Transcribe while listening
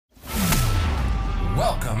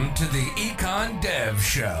Welcome to the Econ Dev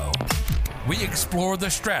Show. We explore the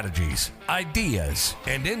strategies, ideas,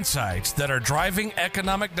 and insights that are driving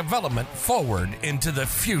economic development forward into the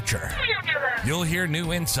future. You'll hear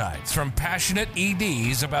new insights from passionate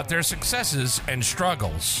EDs about their successes and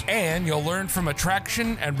struggles. And you'll learn from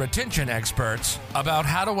attraction and retention experts about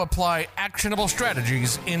how to apply actionable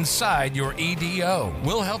strategies inside your EDO.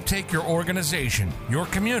 We'll help take your organization, your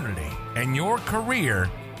community, and your career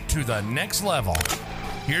to the next level.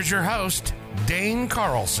 Here's your host, Dane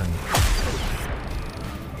Carlson.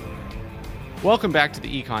 Welcome back to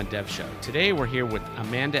the Econ Dev Show. Today we're here with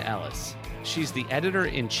Amanda Ellis. She's the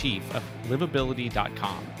editor-in-chief of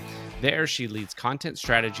livability.com. There she leads content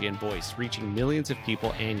strategy and voice, reaching millions of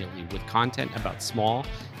people annually with content about small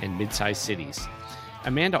and mid-sized cities.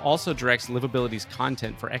 Amanda also directs Livability's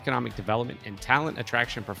content for economic development and talent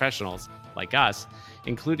attraction professionals like us,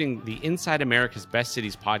 including the Inside America's Best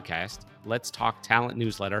Cities podcast, Let's Talk Talent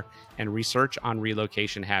newsletter, and research on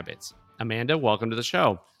relocation habits. Amanda, welcome to the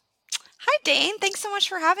show. Hi, Dane. Thanks so much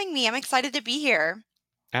for having me. I'm excited to be here.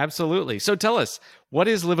 Absolutely. So tell us, what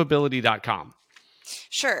is livability.com?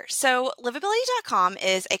 Sure. So livability.com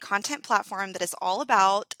is a content platform that is all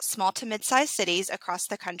about small to mid-sized cities across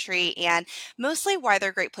the country and mostly why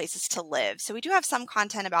they're great places to live. So we do have some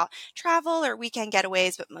content about travel or weekend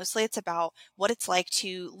getaways, but mostly it's about what it's like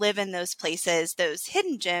to live in those places, those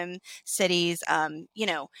hidden gem cities,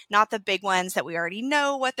 not the big ones that we already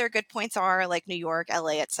know what their good points are, like New York,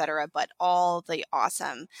 LA, etc., but all the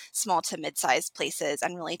awesome small to mid-sized places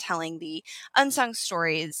and really telling the unsung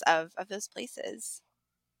stories of those places.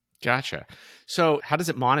 Gotcha. So how does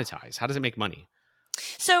it monetize? How does it make money?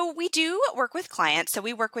 So we do work with clients. So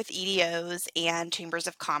we work with EDOs and chambers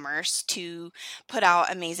of commerce to put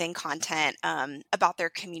out amazing content about their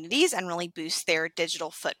communities and really boost their digital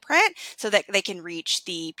footprint so that they can reach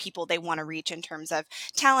the people they want to reach in terms of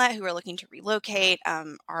talent who are looking to relocate.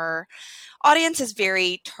 Our audience is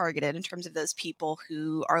very targeted in terms of those people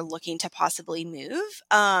who are looking to possibly move.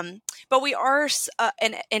 But we are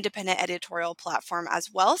an independent editorial platform as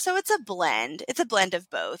well. So it's a blend. It's a blend of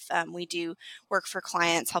both. We do work for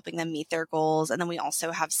clients, helping them meet their goals. And then we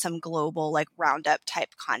also have some global like roundup type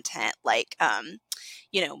content, like,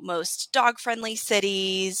 most dog-friendly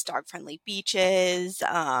cities, dog-friendly beaches,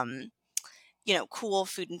 cool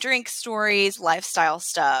food and drink stories, lifestyle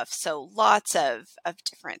stuff. So lots of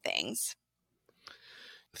different things.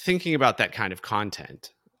 Thinking about that kind of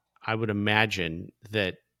content, I would imagine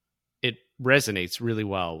that it resonates really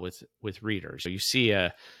well with readers. So you see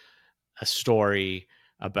a story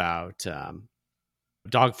about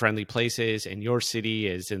dog-friendly places and your city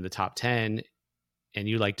is in the top 10 and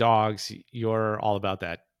you like dogs, you're all about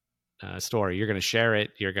that story. You're going to share it.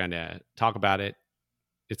 You're going to talk about it.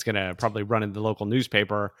 It's going to probably run in the local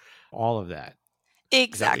newspaper, all of that.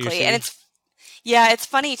 Exactly. And it's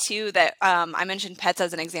funny too that I mentioned pets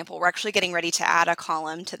as an example. We're actually getting ready to add a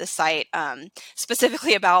column to the site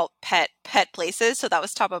specifically about pet places. So that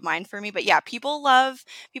was top of mind for me. But yeah, people love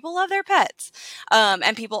their pets,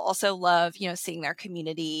 and people also love seeing their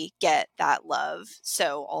community get that love.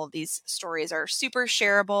 So all of these stories are super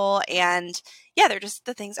shareable, and yeah, they're just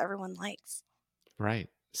the things everyone likes. Right.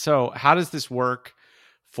 So how does this work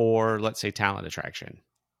for, let's say, talent attraction?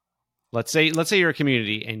 Let's say you're a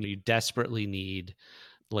community and you desperately need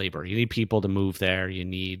labor. You need people to move there. You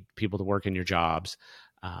need people to work in your jobs.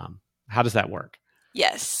 How does that work?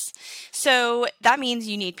 Yes. So that means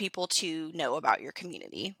you need people to know about your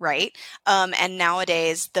community, right? And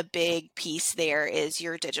nowadays, the big piece there is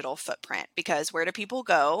your digital footprint, because where do people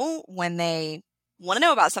go when they want to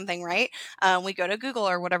know about something, right? We go to Google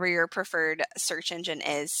or whatever your preferred search engine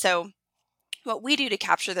is. So what we do to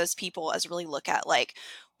capture those people is really look at like,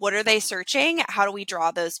 what are they searching? How do we draw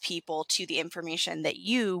those people to the information that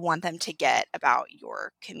you want them to get about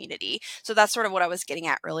your community? So that's sort of what I was getting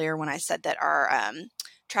at earlier when I said that our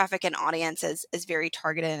traffic and audience is very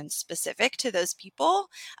targeted and specific to those people.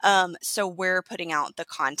 So we're putting out the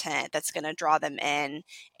content that's going to draw them in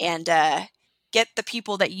and get the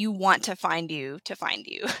people that you want to find you to find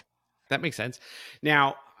you. That makes sense.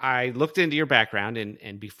 Now, I looked into your background,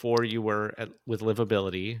 and before you were with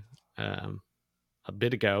Livability, a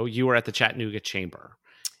bit ago, you were at the Chattanooga Chamber.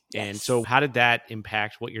 Yes. And so how did that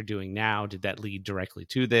impact what you're doing now? Did that lead directly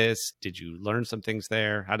to this? Did you learn some things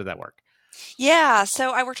there? How did that work? Yeah,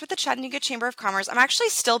 so I worked with the Chattanooga Chamber of Commerce. I'm actually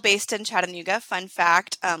still based in Chattanooga. Fun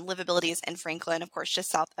fact, Livability is in Franklin, of course,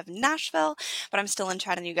 just south of Nashville, but I'm still in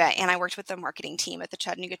Chattanooga. And I worked with the marketing team at the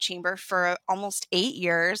Chattanooga Chamber for almost 8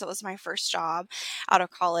 years. That was my first job out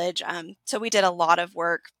of college. So we did a lot of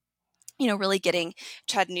work really getting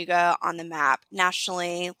Chattanooga on the map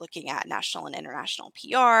nationally, looking at national and international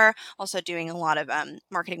PR, also doing a lot of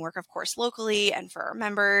marketing work, of course, locally and for our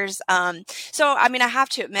members. So, I mean, I have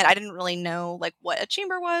to admit, I didn't really know like what a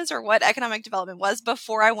chamber was or what economic development was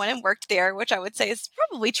before I went and worked there, which I would say is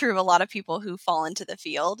probably true of a lot of people who fall into the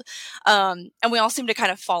field. And we all seem to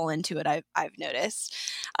kind of fall into it, I've noticed.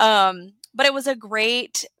 But it was a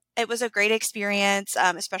great experience,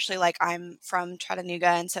 especially like I'm from Chattanooga.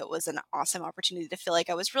 And so it was an awesome opportunity to feel like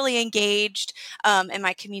I was really engaged in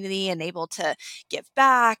my community and able to give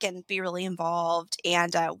back and be really involved.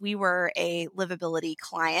 And we were a livability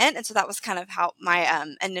client. And so that was kind of how my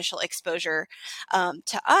initial exposure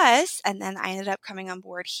to us. And then I ended up coming on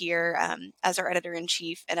board here as our editor in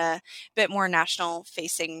chief in a bit more national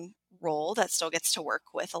facing role that still gets to work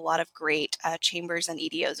with a lot of great chambers and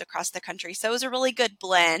EDOs across the country. So it was a really good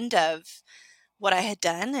blend of what I had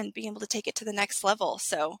done and being able to take it to the next level.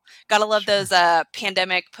 So gotta love Sure. those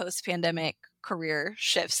pandemic, post-pandemic career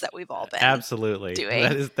shifts that we've all been Absolutely.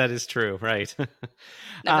 doing. That is true, right?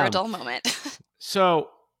 Never a dull moment. So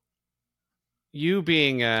you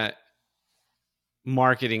being a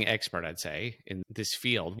marketing expert, I'd say, in this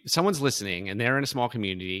field, someone's listening and they're in a small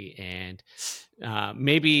community and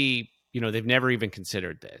maybe, they've never even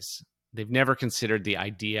considered this. They've never considered the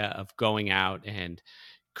idea of going out and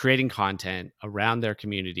creating content around their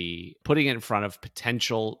community, putting it in front of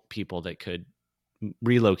potential people that could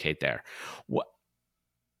relocate there.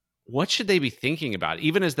 What should they be thinking about,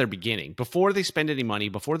 even as they're beginning, before they spend any money,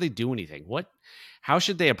 before they do anything? How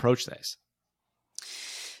should they approach this?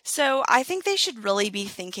 So I think they should really be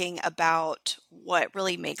thinking about what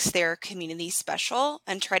really makes their community special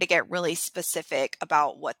and try to get really specific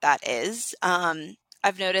about what that is.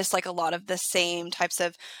 I've noticed like a lot of the same types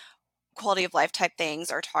of quality of life type things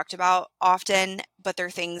are talked about often, but they're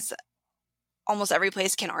things almost every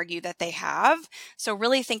place can argue that they have. So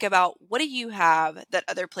really think about what do you have that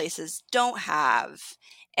other places don't have,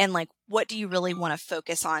 and like what do you really want to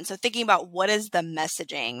focus on? So thinking about what is the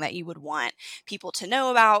messaging that you would want people to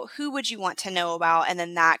know about, who would you want to know about, and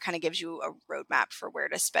then that kind of gives you a roadmap for where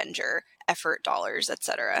to spend your effort, dollars,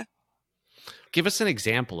 etc. Give us an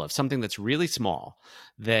example of something that's really small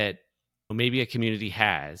that maybe a community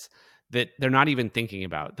has that they're not even thinking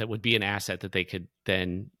about, that would be an asset that they could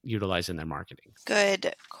then utilize in their marketing.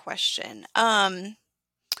 Good question. I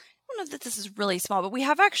don't know that this is really small, but we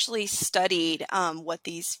have actually studied what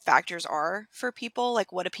these factors are for people.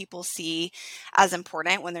 Like, what do people see as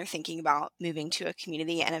important when they're thinking about moving to a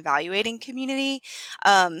community and evaluating community?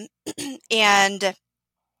 Um, and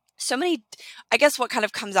so many, I guess what kind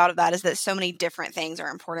of comes out of that is that so many different things are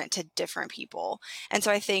important to different people. And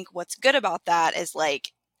so I think what's good about that is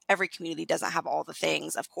like, every community doesn't have all the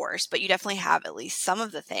things, of course, but you definitely have at least some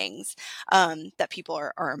of the things that people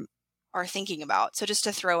are thinking about. So just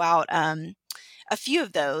to throw out a few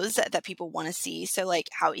of those that people want to see. So like,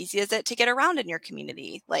 how easy is it to get around in your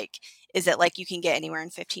community? Like, is it like you can get anywhere in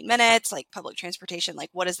 15 minutes, like public transportation? Like,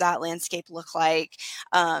 what does that landscape look like?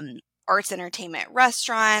 Arts, entertainment,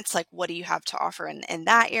 restaurants, like what do you have to offer in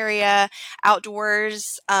that area?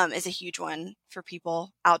 Outdoors is a huge one for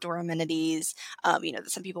people, outdoor amenities.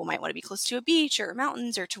 Some people might want to be close to a beach or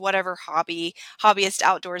mountains or to whatever hobbyist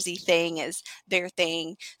outdoorsy thing is their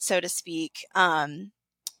thing, so to speak.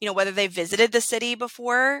 Whether they visited the city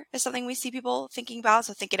before is something we see people thinking about.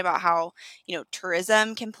 So thinking about how,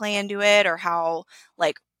 tourism can play into it, or how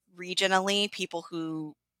like regionally people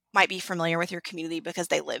who might be familiar with your community because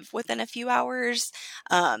they live within a few hours.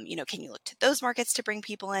 Can you look to those markets to bring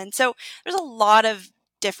people in? So there's a lot of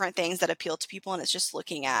different things that appeal to people, and it's just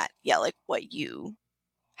looking at, like what you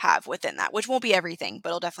have within that, which won't be everything, but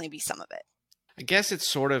it'll definitely be some of it. I guess it's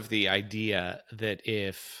sort of the idea that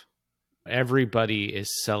if everybody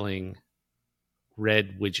is selling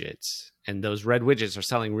red widgets and those red widgets are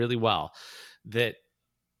selling really well, that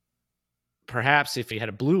perhaps if you had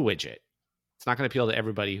a blue widget, it's not going to appeal to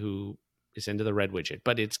everybody who is into the red widget,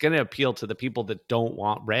 but it's going to appeal to the people that don't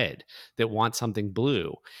want red, that want something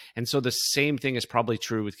blue. And so the same thing is probably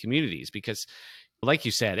true with communities, because like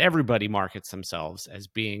you said, everybody markets themselves as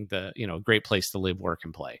being the, great place to live, work,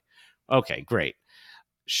 and play. Okay, great.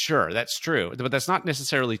 Sure, that's true, but that's not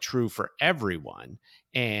necessarily true for everyone.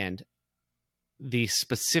 And the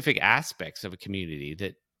specific aspects of a community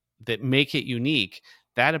that make it unique,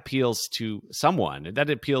 that appeals to someone, that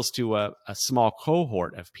appeals to a small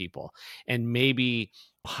cohort of people. And maybe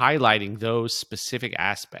highlighting those specific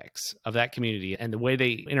aspects of that community and the way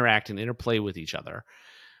they interact and interplay with each other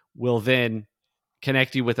will then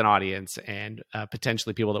connect you with an audience and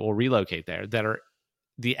potentially people that will relocate there that are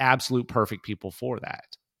the absolute perfect people for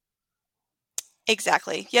that.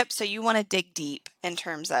 Exactly. Yep. So you want to dig deep in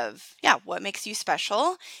terms of, yeah, what makes you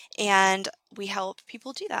special. And we help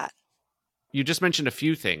people do that. You just mentioned a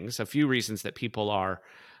few things, a few reasons that people are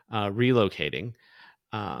relocating.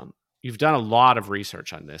 You've done a lot of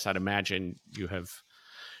research on this. I'd imagine you have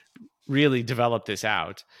really developed this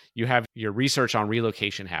out. You have your research on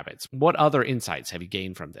relocation habits. What other insights have you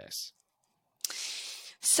gained from this?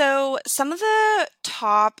 So, some of the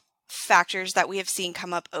top factors that we have seen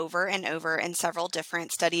come up over and over in several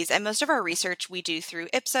different studies, and most of our research we do through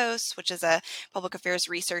Ipsos, which is a public affairs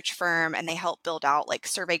research firm, and they help build out like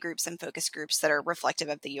survey groups and focus groups that are reflective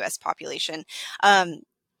of the US population.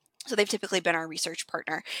 So they've typically been our research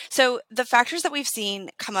partner. So the factors that we've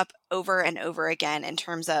seen come up over and over again in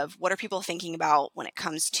terms of what are people thinking about when it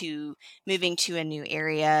comes to moving to a new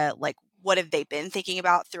area, like what have they been thinking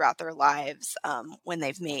about throughout their lives when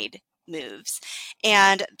they've made moves.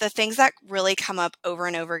 And the things that really come up over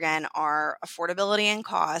and over again are affordability and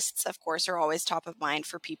costs, of course, are always top of mind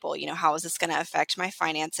for people. You know, how is this going to affect my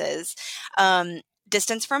finances?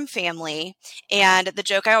 Distance from family. And the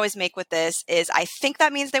joke I always make with this is I think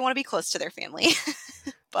that means they want to be close to their family.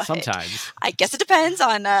 But Sometimes. I guess it depends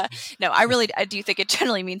on, no, I do think it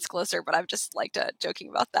generally means closer, but I've just liked joking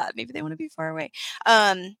about that. Maybe they want to be far away.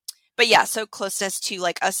 But yeah, so closeness to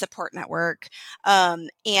like a support network,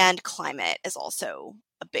 and climate is also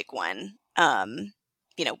a big one.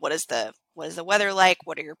 You know, what is the weather like?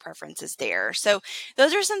 What are your preferences there? So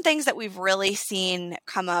those are some things that we've really seen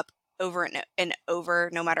come up over and over,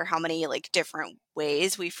 no matter how many like different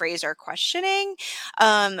ways we phrase our questioning.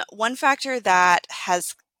 One factor that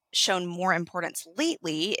has shown more importance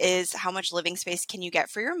lately is how much living space can you get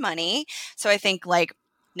for your money. So I think like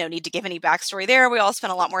no need to give any backstory there. We all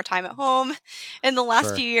spent a lot more time at home in the last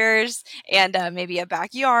Sure. few years, and maybe a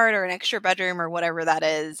backyard or an extra bedroom or whatever that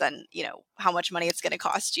is, and you know how much money it's going to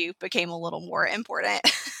cost you became a little more important.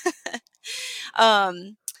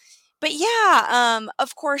 um, but yeah,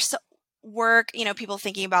 of course, work. You know, people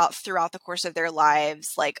thinking about throughout the course of their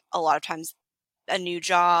lives, like a lot of times a new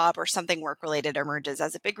job or something work related emerges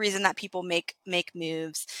as a big reason that people make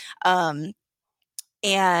moves.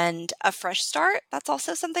 And a fresh start, that's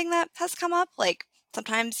also something that has come up. Like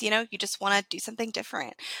sometimes, you know, you just want to do something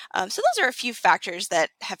different. So those are a few factors that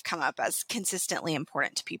have come up as consistently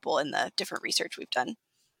important to people in the different research we've done.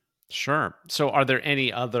 Sure. So, are there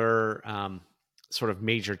any other sort of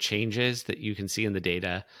major changes that you can see in the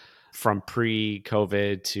data from pre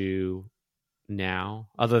COVID to now,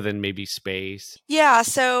 other than maybe space? Yeah,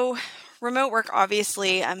 so remote work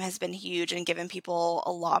obviously has been huge and given people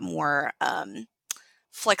a lot more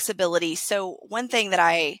flexibility. So one thing that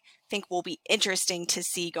I think will be interesting to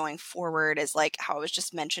see going forward is like how I was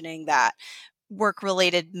just mentioning that work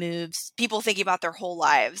related moves, people thinking about their whole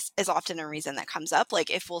lives is often a reason that comes up. Like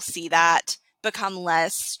if we'll see that become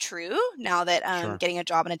less true now that Sure. getting a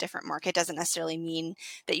job in a different market doesn't necessarily mean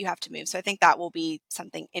that you have to move. So I think that will be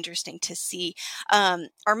something interesting to see.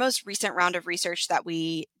 Our most recent round of research that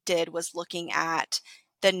we did was looking at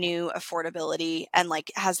the new affordability and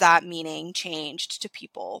like has that meaning changed to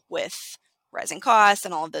people with rising costs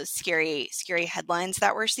and all of those scary headlines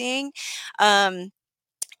that we're seeing. Um,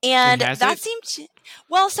 And and has that it? seemed to,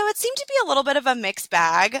 well, so it seemed to be a little bit of a mixed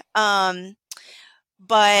bag.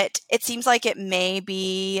 But it seems like it may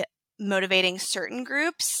be motivating certain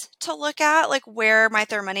groups to look at like where might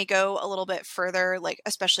their money go a little bit further, like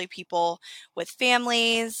especially people with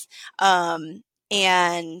families,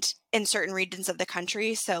 and in certain regions of the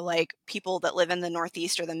country. So like people that live in the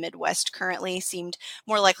Northeast or the Midwest currently seemed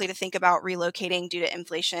more likely to think about relocating due to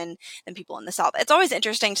inflation than people in the South. It's always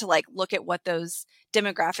interesting to like look at what those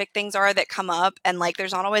demographic things are that come up, and like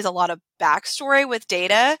there's not always a lot of backstory with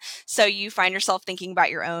data, so you find yourself thinking about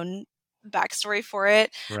your own backstory for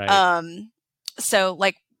it. Right. So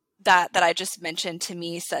like that I just mentioned to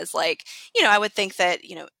me says like, you know, I would think that,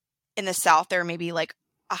 you know, in the South there may be like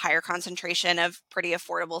a higher concentration of pretty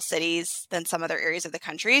affordable cities than some other areas of the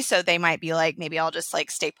country. So they might be like, maybe I'll just like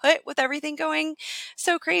stay put with everything going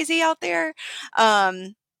so crazy out there.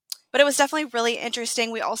 But it was definitely really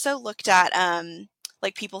interesting. We also looked at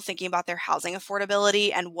like people thinking about their housing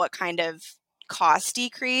affordability and what kind of cost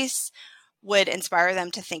decrease would inspire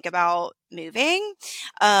them to think about moving.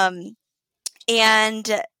 Um,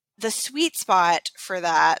 and the sweet spot for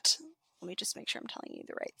that, let me just make sure I'm telling you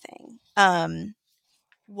the right thing,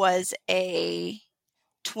 was a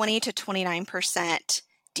 20 to 29%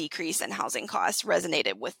 decrease in housing costs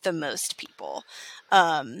resonated with the most people.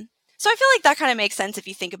 So I feel like that kind of makes sense if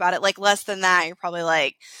you think about it. Like less than that, you're probably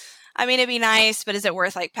like, I mean, it'd be nice, but is it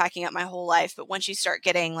worth like packing up my whole life? But once you start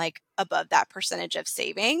getting like above that percentage of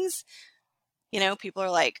savings, you know, people are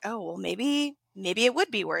like, oh, well, maybe maybe it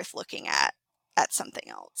would be worth looking at something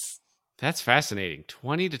else. That's fascinating.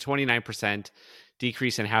 20 to 29%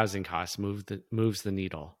 decrease in housing costs moves the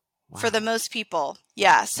needle. Wow. For the most people.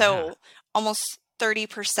 Yeah. So Yeah. almost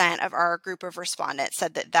 30% of our group of respondents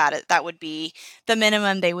said that would be the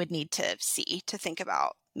minimum they would need to see to think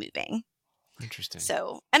about moving. Interesting.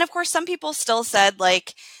 So, and of course, some people still said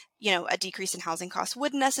like, a decrease in housing costs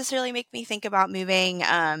wouldn't necessarily make me think about moving.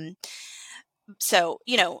 So,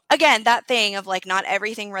 again, that thing of like not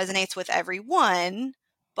everything resonates with everyone,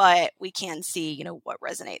 but we can see, what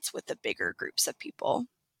resonates with the bigger groups of people.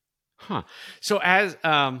 Huh. So as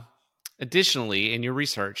additionally in your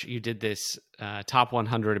research, you did this top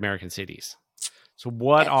 100 American cities. So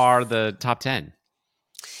what Yes. are the top 10?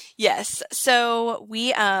 Yes. So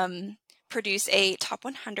we produce a top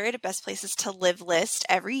 100 best places to live list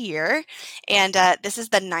every year. And this is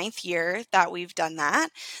the 9th year that we've done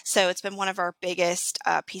that. So it's been one of our biggest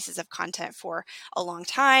pieces of content for a long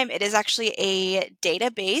time. It is actually a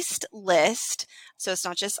data-based list. So it's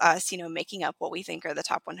not just us, making up what we think are the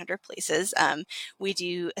top 100 places. We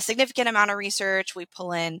do a significant amount of research. We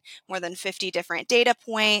pull in more than 50 different data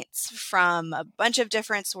points from a bunch of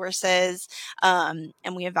different sources.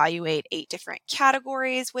 And we evaluate 8 different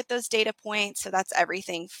categories with those data points. So that's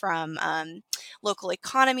everything from local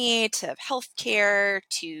economy to healthcare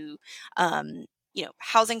to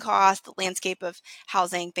housing costs, the landscape of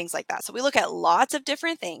housing, things like that. So we look at lots of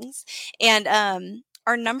different things. And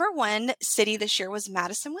our number 1 city this year was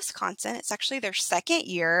Madison, Wisconsin. It's actually their 2nd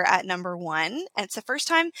year at number 1. And it's the first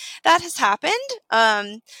time that has happened.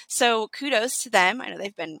 So kudos to them. I know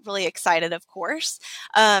they've been really excited, of course.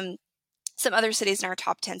 Some other cities in our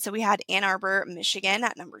top 10. So we had Ann Arbor, Michigan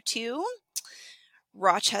at number 2,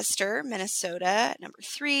 Rochester, Minnesota at number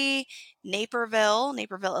 3, Naperville,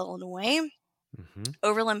 Illinois,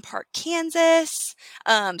 Overland Park, Kansas.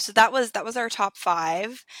 So that was our top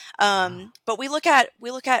 5. Wow. But we look at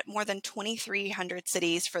more than 2,300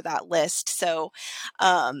 cities for that list. So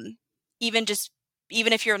even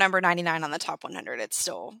if you're number 99 on the top 100, it's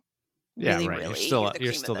still really, right. really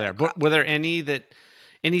You're still there. But were there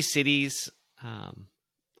any cities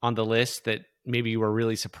on the list that maybe you were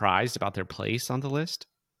really surprised about their place on the list?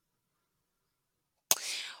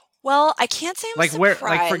 Well, I can't say I'm surprised.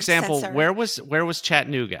 Like for example, where was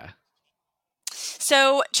Chattanooga?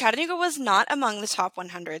 So Chattanooga was not among the top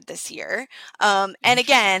 100 this year. And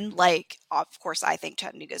again, like, of course, I think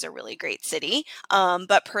Chattanooga is a really great city.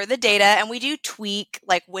 But per the data, and we do tweak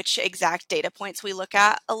like which exact data points we look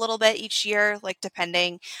at a little bit each year, like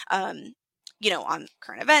depending, on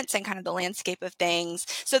current events and kind of the landscape of things.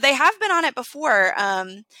 So they have been on it before,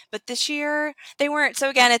 but this year they weren't. So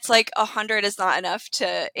again, it's like 100 is not enough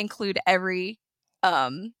to include every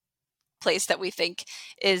place that we think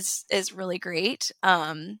is really great.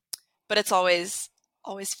 But it's always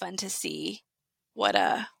fun to see what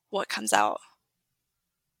comes out.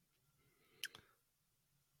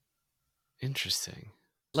 Interesting.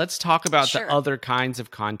 Let's talk about Sure. the other kinds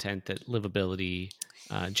of content that Livability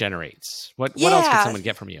generates. What else can someone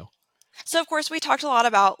get from you? So of course we talked a lot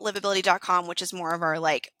about livability.com, which is more of our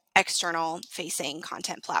like external facing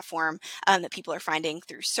content platform that people are finding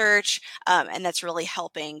through search. And that's really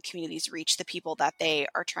helping communities reach the people that they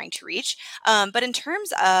are trying to reach. But in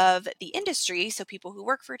terms of the industry, so people who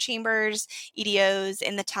work for chambers, EDOs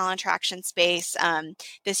in the talent attraction space,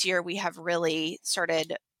 this year we have really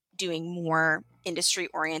started doing more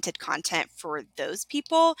industry-oriented content for those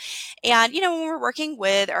people. And, when we're working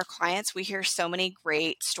with our clients, we hear so many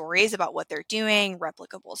great stories about what they're doing,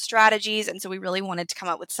 replicable strategies. And so we really wanted to come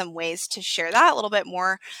up with some ways to share that a little bit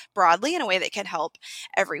more broadly in a way that can help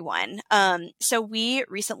everyone. So we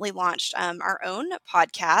recently launched our own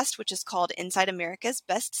podcast, which is called Inside America's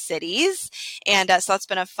Best Cities. And so that's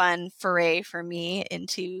been a fun foray for me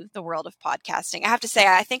into the world of podcasting. I have to say,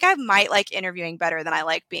 I think I might like interviewing better than I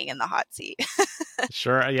like being in the hot seat.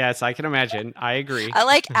 Sure. Yes, I can imagine. I agree. I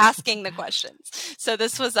like asking the questions. So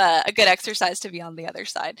this was a good exercise to be on the other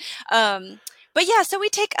side. But yeah, so we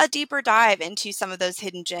take a deeper dive into some of those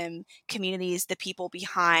hidden gem communities, the people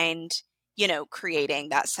behind, creating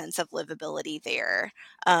that sense of livability there.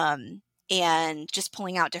 And just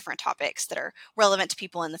pulling out different topics that are relevant to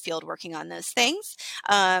people in the field working on those things.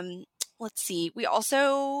 Let's see. We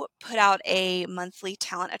also put out a monthly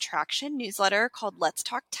talent attraction newsletter called Let's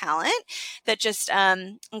Talk Talent that just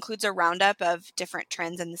includes a roundup of different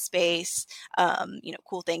trends in the space,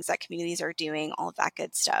 cool things that communities are doing, all of that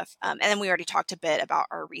good stuff. And then we already talked a bit about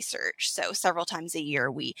our research. So several times a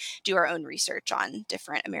year, we do our own research on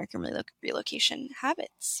different American relocation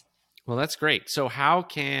habits. Well, that's great. So how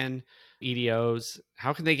can EDOs,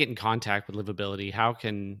 how can they get in contact with Livability? How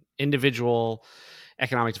can individual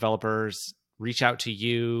economic developers reach out to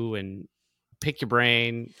you and pick your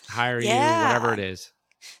brain, hire you, whatever Yeah. it is?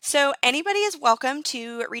 So anybody is welcome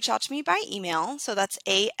to reach out to me by email. So that's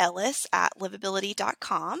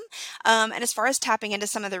Ellis@livability.com. And as far as tapping into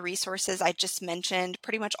some of the resources I just mentioned,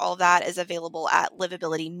 pretty much all of that is available at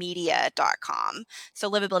livabilitymedia.com.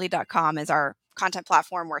 So livability.com is our content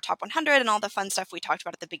platform where Top 100 and all the fun stuff we talked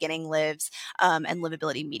about at the beginning lives. And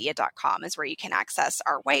livabilitymedia.com is where you can access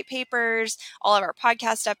our white papers, all of our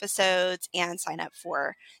podcast episodes, and sign up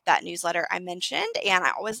for that newsletter I mentioned. And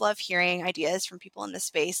I always love hearing ideas from people in the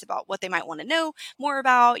space about what they might want to know more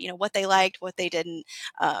about, what they liked, what they didn't,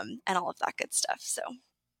 and all of that good stuff. So,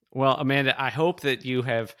 well, Amanda, I hope that you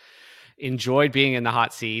have enjoyed being in the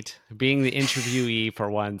hot seat, being the interviewee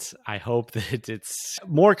for once. I hope that it's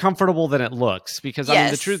more comfortable than it looks, because I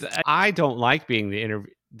mean, the truth, I don't like being the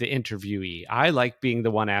interviewee. I like being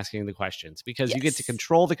the one asking the questions, because you get to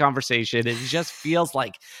control the conversation. It just feels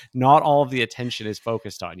like not all of the attention is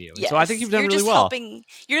focused on you. So I think you've done really well.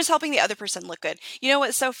 You're just helping the other person look good. You know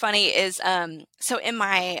what's so funny is, so in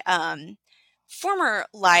my former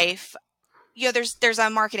life, there's a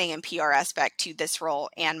marketing and PR aspect to this role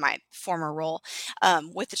and my former role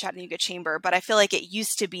with the Chattanooga Chamber, but I feel like it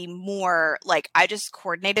used to be more like I just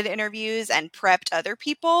coordinated interviews and prepped other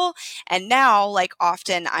people, and now like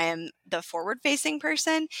often I am the forward-facing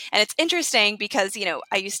person. And it's interesting because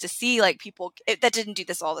I used to see like people that didn't do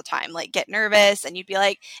this all the time like get nervous, and you'd be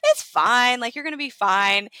like, it's fine, like you're gonna be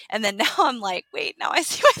fine, and then now I'm like, wait, now I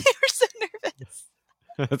see why they were so nervous.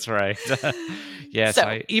 That's right. Yes.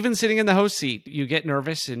 So, even sitting in the host seat, you get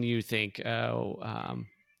nervous and you think, I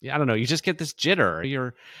don't know. You just get this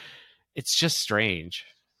jitter. It's just strange,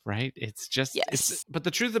 right? It's just, but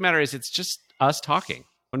the truth of the matter is it's just us talking.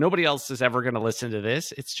 Nobody else is ever going to listen to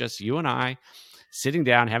this. It's just you and I sitting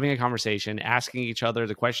down, having a conversation, asking each other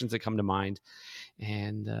the questions that come to mind.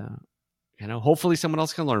 And, hopefully someone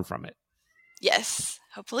else can learn from it. Yes,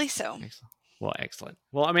 hopefully so. Excellent. Well, excellent.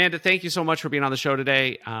 Well, Amanda, thank you so much for being on the show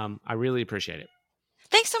today. I really appreciate it.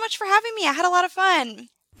 Thanks so much for having me. I had a lot of fun.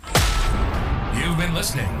 You've been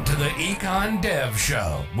listening to the Econ Dev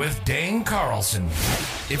Show with Dane Carlson.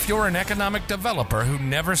 If you're an economic developer who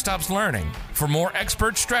never stops learning, for more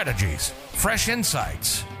expert strategies, fresh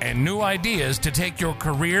insights, and new ideas to take your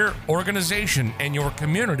career, organization, and your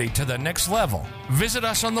community to the next level, visit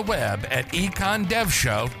us on the web at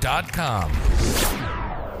econdevshow.com.